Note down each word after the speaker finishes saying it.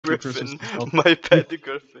Griffin, yourself. my pet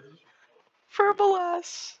Griffin. Verbal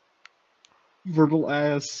ass. Verbal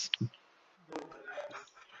ass.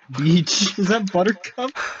 Beach. Is that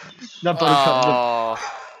Buttercup? Not Buttercup, Oh,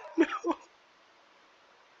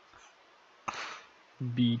 the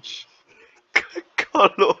beach.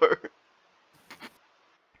 Color.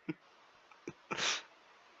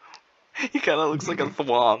 He kind of looks like a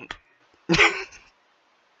thwomp.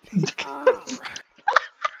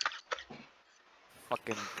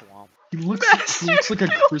 fucking thwomp. He looks like a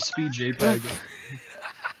crispy JPEG.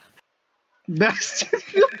 Master.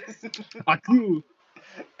 Aku.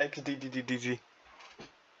 XDDDD.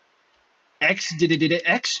 X did it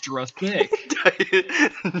extra thick.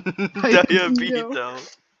 Diabito.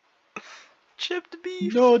 Chipped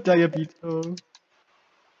beef. No diabito.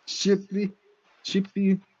 Chippy.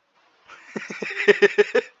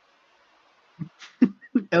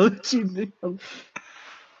 Eligibility.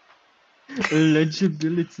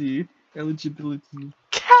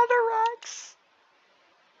 Cataracts.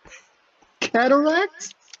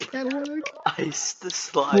 Cataracts? Cataract? Ice the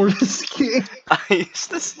For the slice. skin. Ice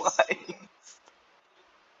the slice.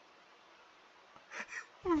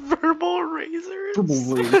 Verbal razors.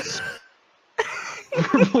 Verbal race.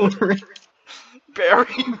 Verbal race. Berry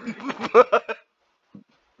butt.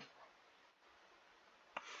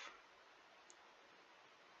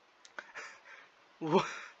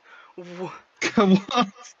 Come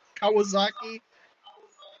on. Kawasaki.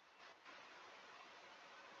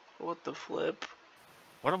 What the flip?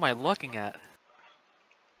 What am I looking at?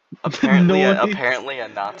 Apparently, No, apparently a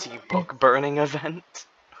Nazi book burning event.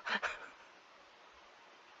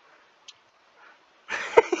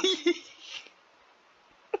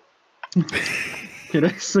 Can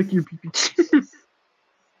I suck your pee?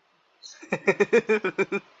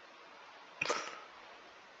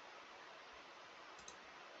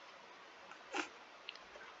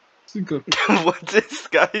 What's this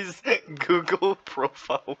guy's Google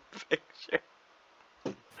profile picture?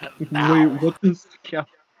 Wait, what the scalp?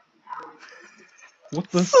 What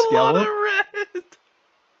the scallop? Red.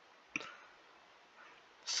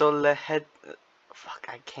 So head. Fuck,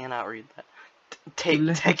 I cannot read that.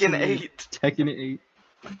 Tekken 8. Tekken 8.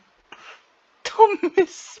 Don't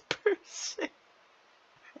misperse it.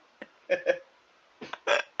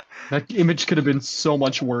 That image could have been so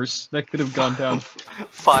much worse. That could have gone down.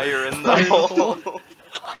 Fire in the hole.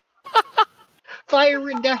 Fire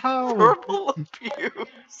in the hole! Verbal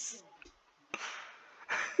abuse.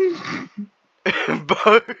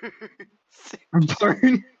 Birds.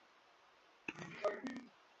 Burn.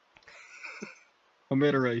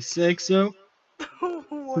 Ometerai Sexo.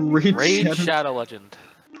 Raid Shadow Legend.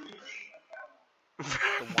 The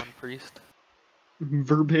one priest.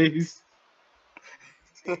 Verbase.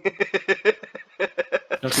 Got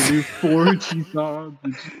to do 4 G-Sob.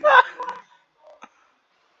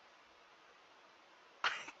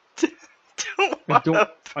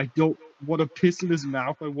 I don't want to piss in his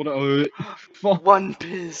mouth. I want to. One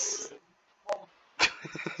piss.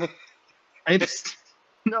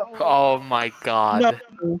 No. Oh my god.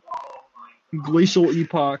 No. Glacial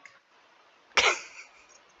Epoch.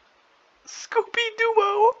 Scooby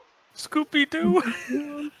Duo. Scooby Doo.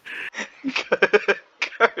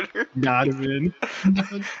 Carter. Not even.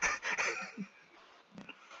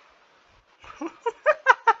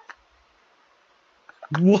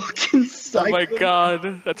 Walking Oh cycle. my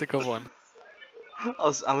god, that's a good one.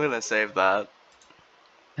 I'm gonna save that.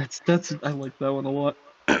 That's I like that one a lot.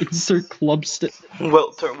 Insert club stick.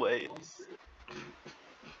 Welterweight.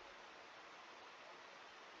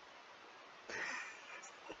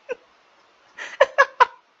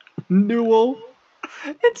 Newell.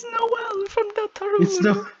 It's Noel from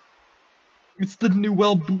Deltarune. It's the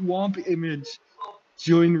Newell Buwomp image.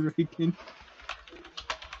 Join Reagan.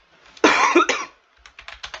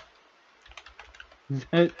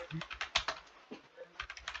 That.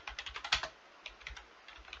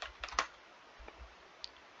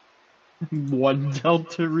 One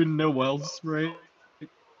Deltarune Noel spray. I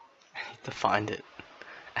need to find it.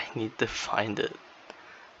 I need to find it.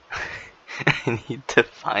 I need to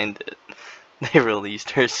find it. They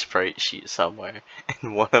released her sprite sheet somewhere,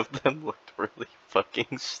 and one of them looked really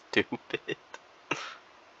fucking stupid.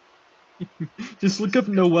 Just look up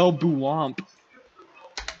Noel Buwomp.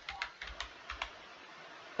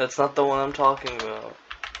 That's not the one I'm talking about.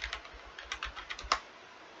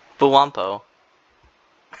 Buwampo.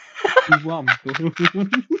 Buwomp.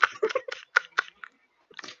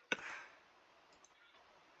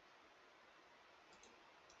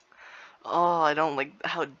 Oh, I don't like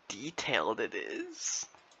how detailed it is.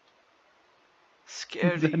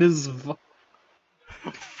 Scary. That is.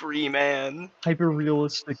 Free man. Hyper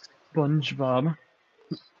realistic SpongeBob.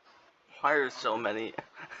 Why are so many?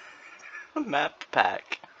 Map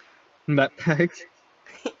pack. Map pack.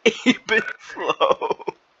 Even flow.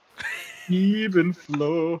 Even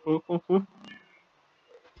flow.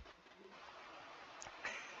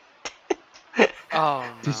 Oh no.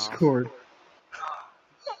 Discord.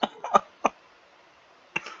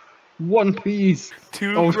 One Piece.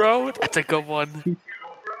 Two Oh. bro, that's a good one.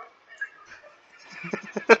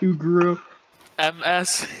 Two grew.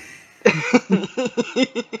 MS.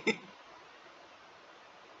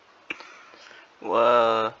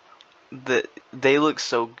 They look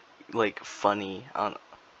so like funny on.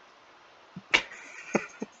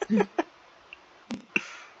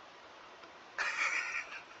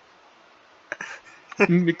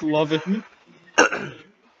 McLovin.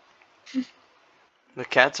 The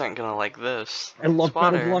cats aren't gonna like this. I love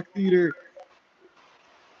Battle Swatter. Block Theater.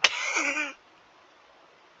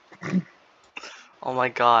 Oh my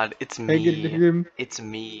god, it's I get me. him. It's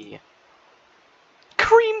me.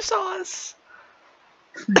 Cream sauce!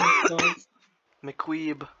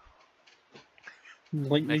 McQueeb.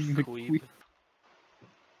 Lightning McQueeb. McQueen.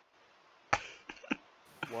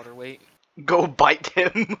 Water weight. Go bite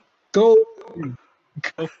him. Go.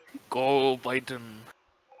 Go. Go bite him.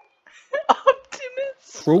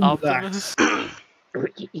 Optimus. Optimus.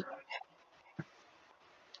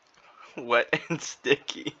 Wet and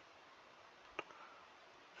sticky.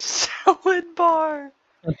 Salad bar.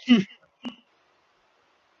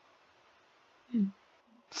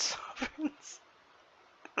 Sovereigns.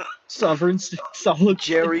 Sovereign solid.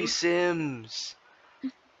 Jerry Sims.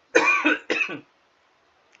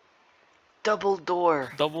 Double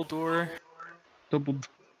door. Double door. Double.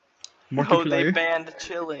 No, they Markiplier. banned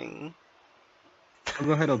chilling. I'll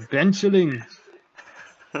go ahead of Ben Chilling.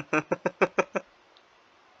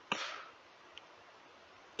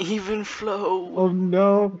 Even flow. Oh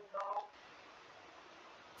no.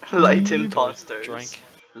 Light Even imposters. Drink.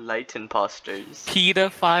 Light imposters. PETA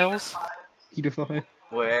files. Pedophile.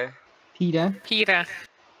 Where? PETA. PETA.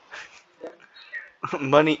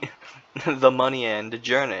 Money. The money and the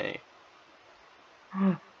journey.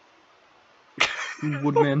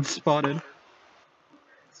 Woodman spotted.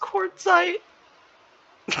 Quartzite.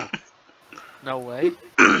 No way.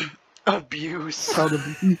 Abuse. Proud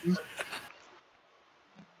of you.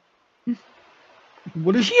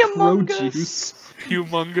 What is Humongous. Pro-Juice?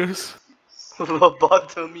 Humongous.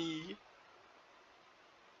 Lobotomy.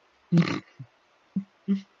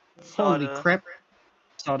 Holy Soda. crap.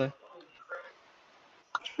 Soda.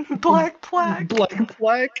 Black plaque.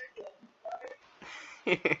 Black.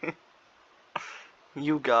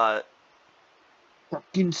 You got.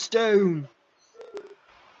 Fucking stone.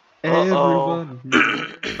 Uh-oh. Everyone.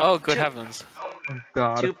 Oh, good heavens. Oh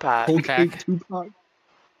god. Tupac. Okay, Tupac. Tupac.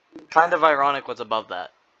 Kind of ironic what's above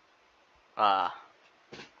that.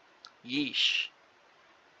 Yeesh.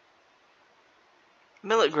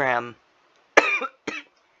 Milligram.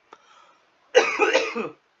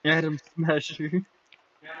 Adam Smasher.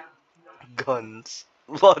 Guns.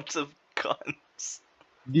 Lots of guns.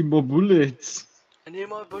 Need more bullets. I need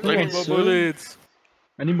more Come Bring on, more bullets. sir. bullets.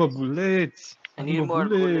 I need more bullets. I need more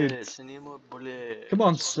bullets. I need more bullets. Come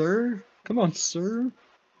on, sir. Come on, sir.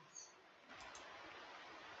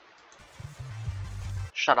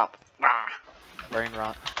 Shut up. Ah. Brain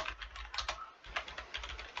rot.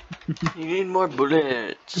 You need more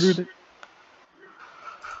bullets. Dude,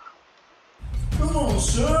 Come on,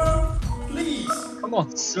 sir. Please. come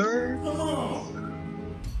on, sir. Come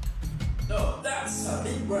on. No, that's a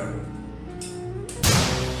big word.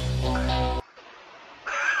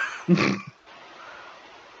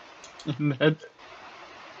 And that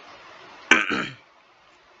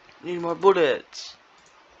Need more bullets.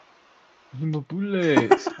 need more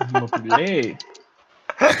bullets. Need more bullets.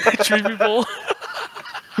 Tree people.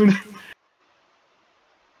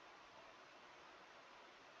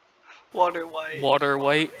 Water white. Water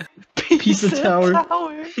white. Pizza tower.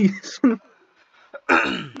 I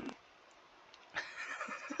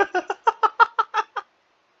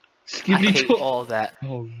Skibidi hate toilet. all that.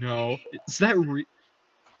 Oh no. Is that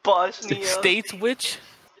Bosnia. States witch.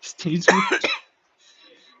 States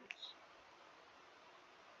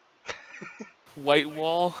White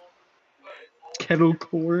wall. kettle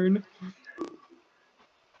corn?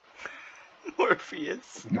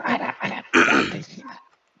 Morpheus.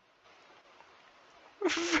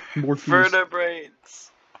 Morpheus.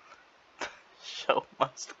 Vertebrates. Show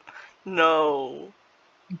must. No.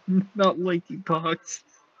 Not Lanky Box.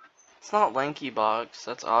 It's not Lanky Box.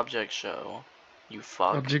 That's Object Show. You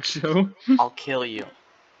fuck. Object Show. I'll kill you.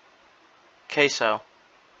 Queso.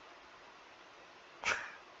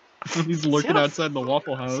 He's lurking at a- outside the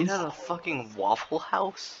Waffle Is he House. at a fucking Waffle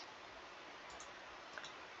House?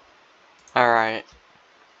 Alright.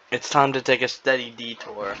 It's time to take a steady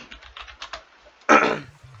detour.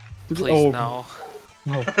 Please Oh, no.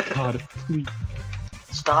 oh God, please.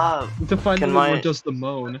 Stop. To find the Can one where my- it does the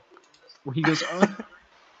moan. Where he goes,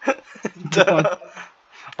 Duh.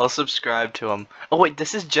 I'll subscribe to him. Oh wait,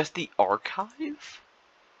 this is just the archive?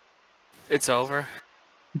 It's over.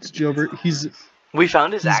 it's Jobert. We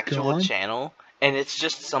found his He's actual gone? channel, and it's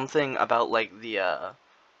just something about like the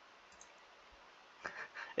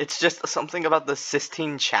it's just something about the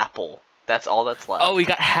Sistine Chapel. That's all that's left. Oh, he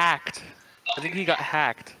got hacked. I think he got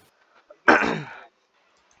hacked.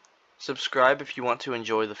 Subscribe if you want to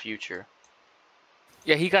enjoy the future.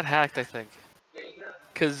 Yeah, he got hacked, I think.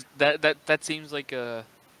 Cause that seems like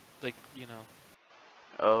you know,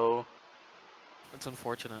 Oh. it's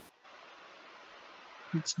unfortunate.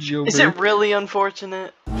 It's Jobert. Is it really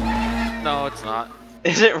unfortunate? No, it's not.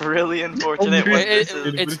 Is it really unfortunate Oh, when It, this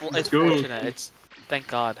it, is... it's fortunate. It's thank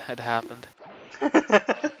God it happened.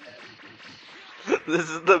 This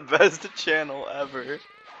is the best channel ever.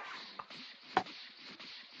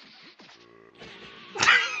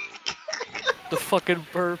 The fucking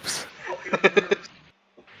burps.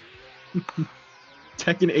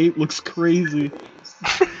 Tekken 8 looks crazy.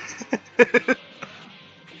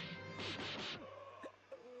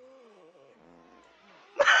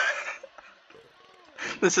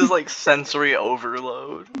 This is like sensory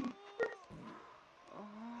overload.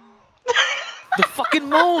 The fucking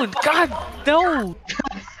moan. God no.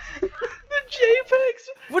 The JPEGs.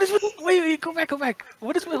 What is with? Wait, go back.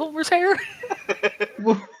 What is with Homer's hair?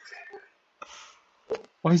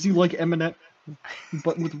 Why is he like Eminem,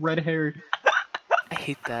 but with red hair? I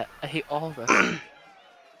hate that. I hate all of this. Is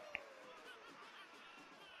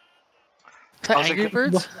that Also, Angry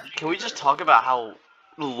Birds? Can we just talk about how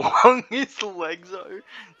long his legs are?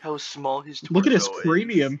 How small his torso Look at his is?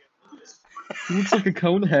 cranium. He looks like a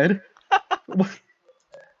cone head.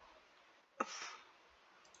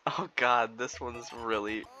 Oh god, this one's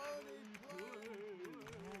really...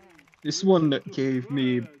 This one gave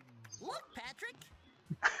me. Look, Patrick!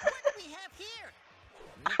 What do we have here?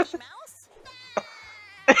 Mickey Mouse?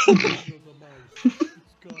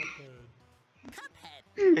 Cuphead,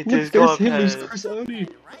 It Look, is there's him. There's Cuphead. Chris Oni.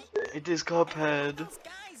 right? It is Cuphead. Those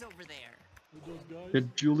guys over there. We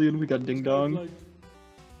got Julian. We got Ding Dong. Like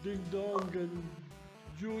Ding Dong and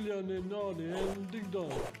Julian and Nani and Ding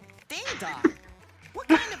Dong. Ding Dong? What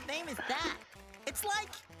kind of name is that? It's like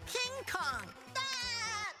King Kong.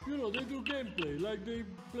 Ah! You know, they do gameplay, like they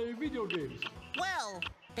play video games. Well,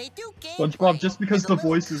 they do games. SpongeBob, just because the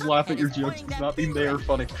voices laugh at your jokes does not mean they are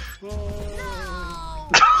funny. No!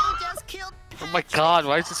 You just killed Oh my God!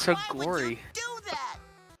 Why is it so Why would you gory? do that?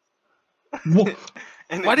 Whoa,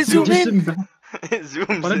 And Why it does it zoom just in? it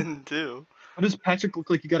zooms What a- in too. Why does Patrick look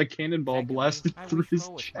like he got a cannonball blasted I through wish his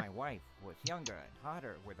Lois, chest? my wife, was younger and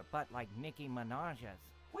hotter with a butt like Nicki Minaj's.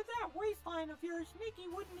 With that waistline of yours, Nicki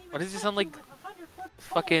wouldn't even. Why does he touch sound you like with a 100-foot pole.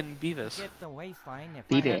 Fucking Beavis. Get the waistline. If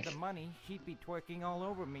I had the money, she'd be twerking all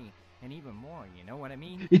over me, and even more. You know what I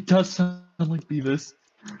mean? It does sound like Beavis.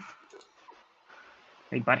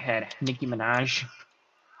 Hey, butthead, Nicki Minaj.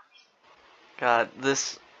 God,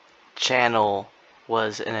 this channel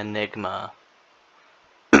was an enigma.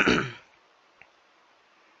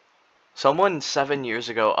 Someone 7 years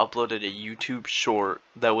ago uploaded a YouTube short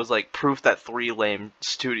that was like proof that 3 lame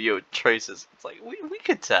studio choices. It's like, we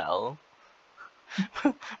could tell.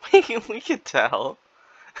 we could tell.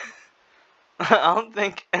 I don't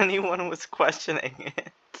think anyone was questioning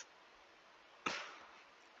it.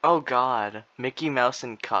 Oh god, Mickey Mouse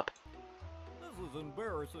and Cup. This is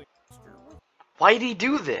embarrassing. Why'd he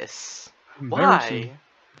do this? Embarrassing.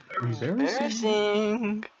 Why?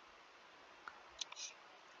 Embarrassing.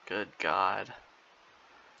 Good god.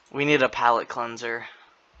 We need a palate cleanser.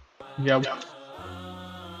 Yeah.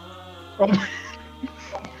 Oh,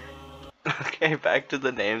 Okay, back to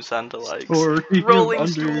the name soundalikes. story Rolling of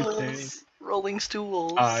stools. Undertale. Rolling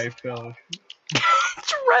stools. I fell.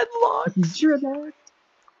 Dreadlocks. Dreadlock.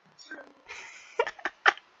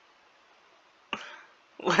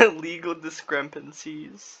 Legal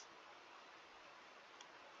discrepancies.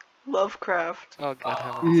 Lovecraft. Oh God,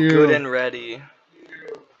 have Yeah. Good and ready.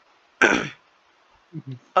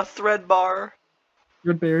 A thread bar.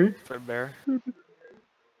 Goodberry. Fredbear.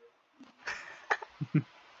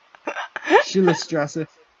 Schillerstrasse.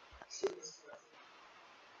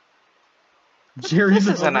 Jerry's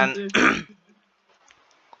This is an oven.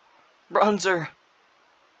 Bronzer.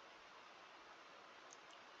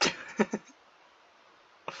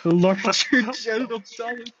 Larger genital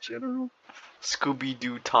solid general.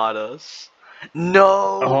 Scooby-Doo taught us.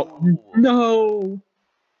 No! Oh no!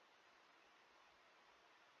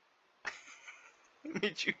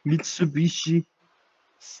 Michu. Mitsubishi.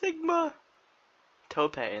 Sigma.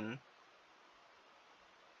 Topane.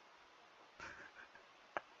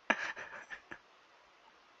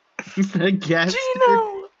 Gas.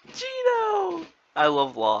 Gino! Gino! I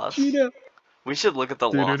love Lost. Cheetah. We should look at the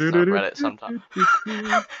Lost subreddit sometime.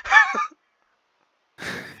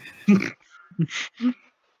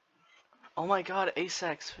 Oh my god,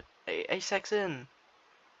 Asex. Asex in.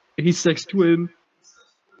 Asex twin.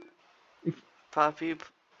 5 peep.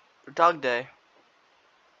 Dog day.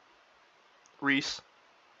 Reese.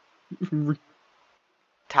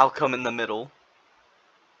 Talcum in the middle.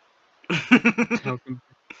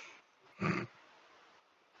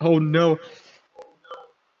 Oh no.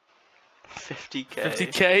 50k.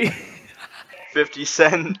 50K. 50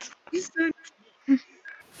 cent.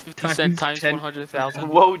 50 cent times 10. 100,000.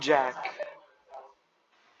 Whoa, Jack.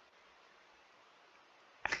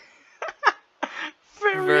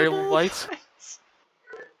 Variable lights.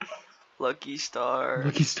 Lucky Star.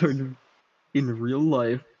 Lucky Star in real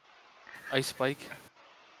life. Ice spike.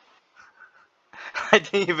 I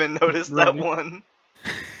didn't even notice that Running. one.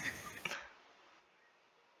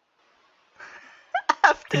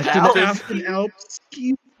 After Captain Alps. Afton Alps.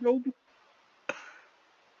 Ski Snow.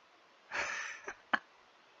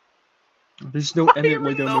 There's no Fire Emmett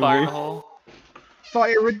like in a the Fire movie. hole.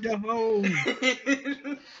 Fire in the hole.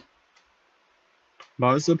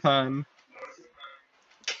 Marzipan.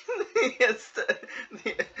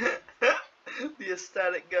 The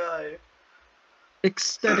ecstatic guy.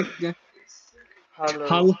 Ecstatic. Hello.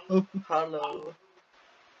 Hollow. Hello.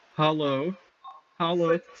 Hollow.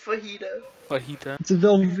 Hollow. Fajita. Fajita. It's a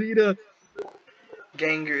Velveeta.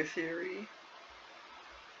 Ganger theory.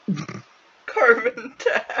 Carbon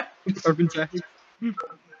tap. Carbon tax.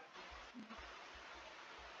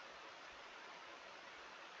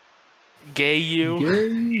 Gay you.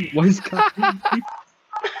 Gay. Why is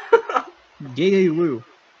Gay Woo.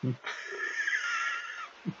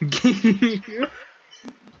 Gay.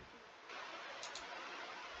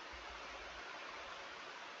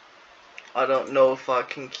 I don't know if I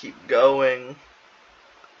can keep going.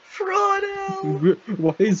 Fraud Al.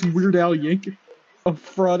 Why is Weird Al Yank a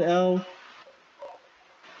fraud Al?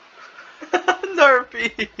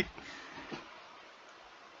 Nerpy.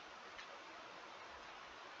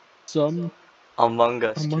 Some Among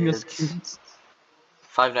Us Among kids. Us kids.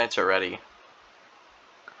 Five Nights are ready.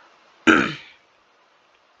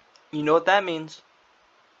 You know what that means?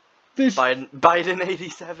 Fish. Biden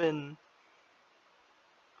 87.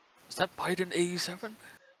 Is that Biden 87?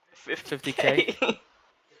 50k.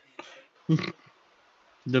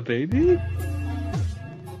 The baby?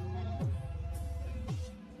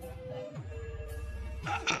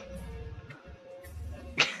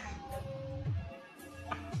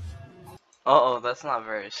 Uh-oh, that's not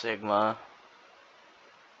very Sigma.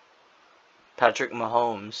 Patrick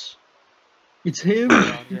Mahomes. It's him.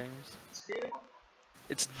 LeBron James.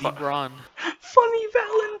 It's LeBron. Funny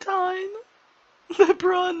Valentine.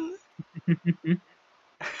 LeBron.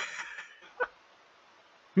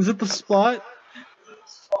 Is it the spot?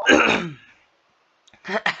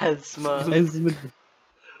 Asthma. Esmond.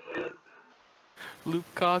 Loop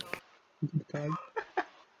cock.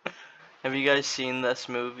 Have you guys seen this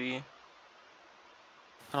movie?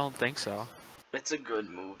 I don't think so. It's a good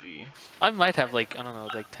movie. I might have like, I don't know,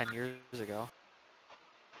 like 10 years ago.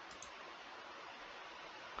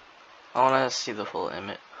 I wanna see the full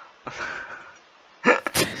image.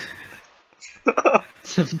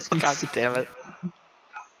 God damn it.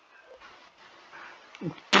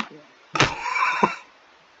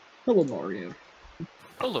 Hello, Mario.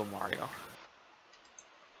 Hello, Mario.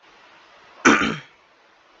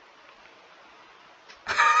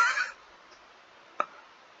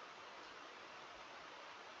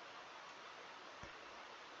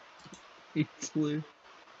 It's Lou.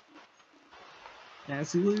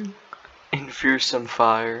 Assy Lou. In fearsome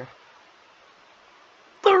fire.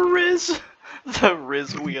 The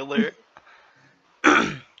Riz Wheeler.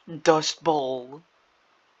 Dust Bowl.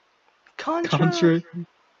 Contra.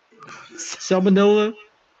 Salmonella.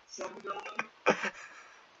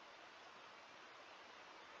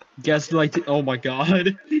 Gaslight. Oh my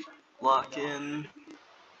god. Lock in.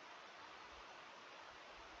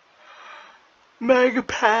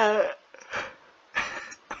 Megapat.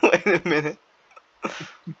 Wait a minute.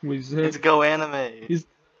 Was that? It's Go Anime. Is-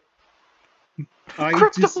 I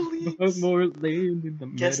Crypto just leaks. want more land in the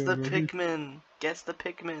Guess the metaverse. Pikmin. Guess the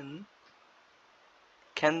Pikmin.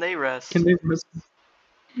 Can they rest? Can they rest?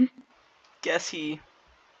 Guess he.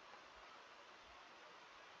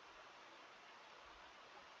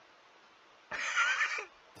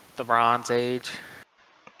 The Bronze Age.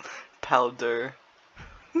 Powder.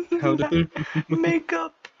 Powder.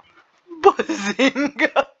 Makeup.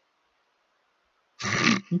 Bazinga.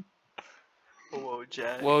 Whoa,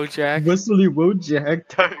 Jack. Wojak. Wesley Wojak.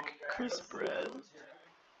 Dark crisp bread.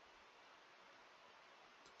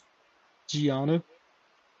 Gianna.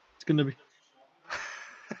 It's gonna be.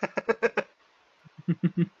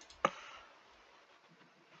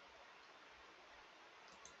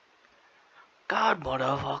 God, what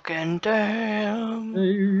a fucking damn.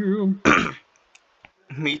 Damn.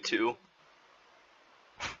 Me too.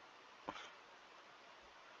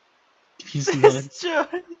 He's This nuts.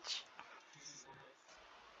 judge.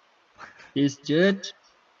 He's judge.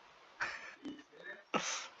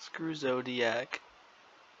 Screw Zodiac.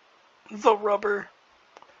 The rubber.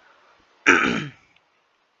 I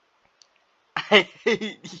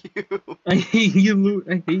hate you. I hate you, Lu.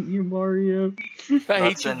 I hate you, Mario. I hate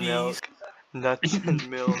Nuts you, and bees. milk. Nuts and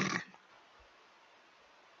milk.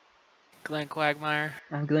 Glenn Quagmire.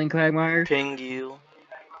 I'm Glenn Quagmire. Pingu.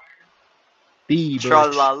 Bieber.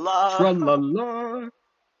 Tra-la-la. Tra-la-la.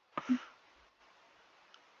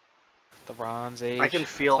 The Bronze Age. I can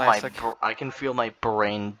feel classic. I can feel my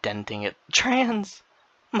brain denting it. Trans.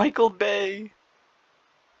 Michael Bay.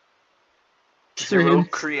 Zero Trans.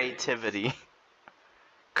 creativity. So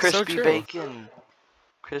Crispy true. bacon.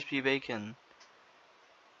 Crispy bacon.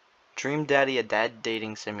 Dream Daddy, a dad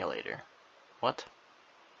dating simulator. What?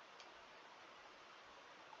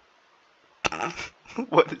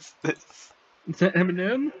 What is this? Is that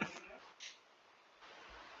Eminem?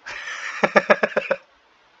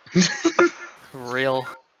 Real.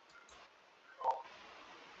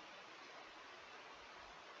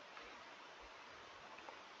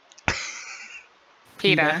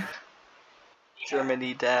 Peter.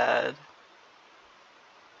 Germany dad.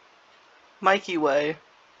 Mikey Way.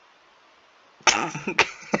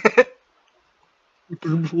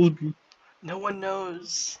 No one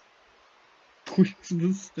knows. Queens of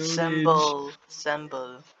the Stone Semble.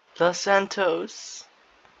 Semble. Los Santos.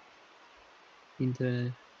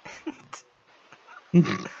 Age.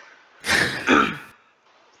 Into...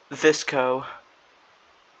 Visco.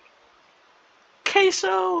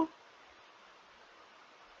 Queso.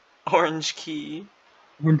 Orange key.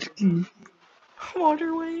 Orange key.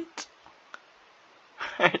 Water weight.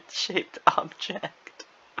 Heart-shaped object.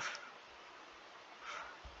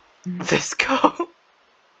 Visco.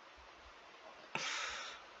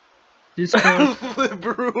 This called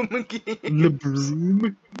Libroom game. Le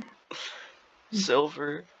Broom.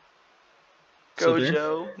 Silver. Silver.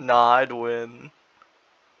 Gojo. Nah, I'd win.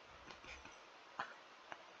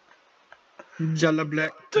 Jalla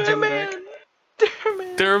Black. Jalla Black.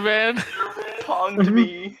 Durman. Durban. Ponged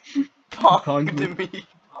me. Ponged Ponged me.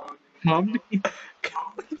 Mom.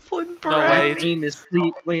 Cleveland No Brown. way. Name is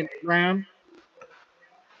Fleetland Brown.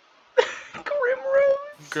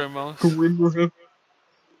 Grimrose. Grimos. Grimmer.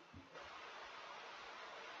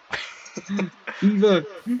 Eva.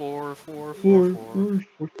 4, 4, 4, 4, 4.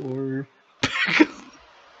 4, 4.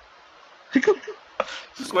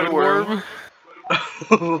 Squidward.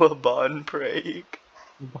 LeBon Prague.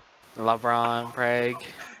 LeBron Prague.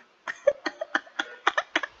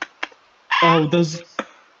 Oh, those.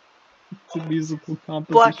 It's a musical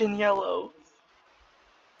composition. Black and yellow.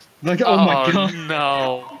 Like, oh my god.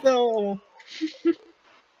 No. No.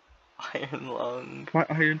 Iron lung. My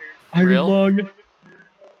iron Real? lung.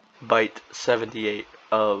 Bite 78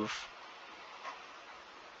 of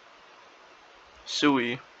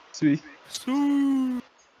Sui. Sweet.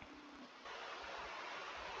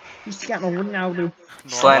 He's got no Ronaldo.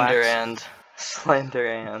 Slender Snorlax. and Slender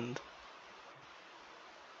and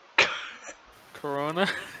Corona.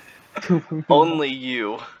 only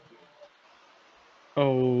you.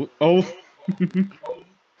 Oh.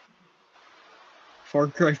 Far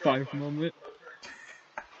Cry 5 moment.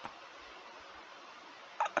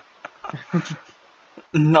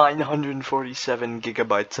 947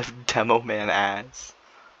 gigabytes of Demo Man ass.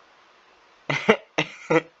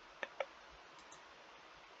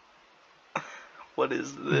 What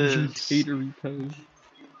is this? Hatery pose.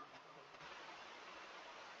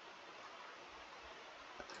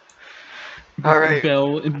 Alright.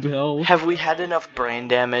 Bell and Bell. Have we had enough brain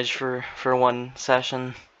damage for one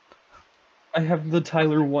session? I have the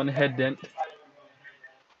Tyler 1 head dent.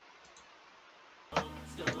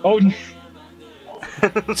 Oh,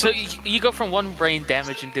 So you go from one brain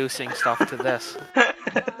damage inducing stuff to this.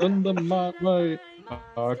 under my light.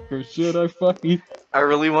 How should I fuck you? I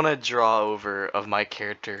really want to draw over of my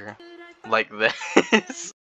character like this.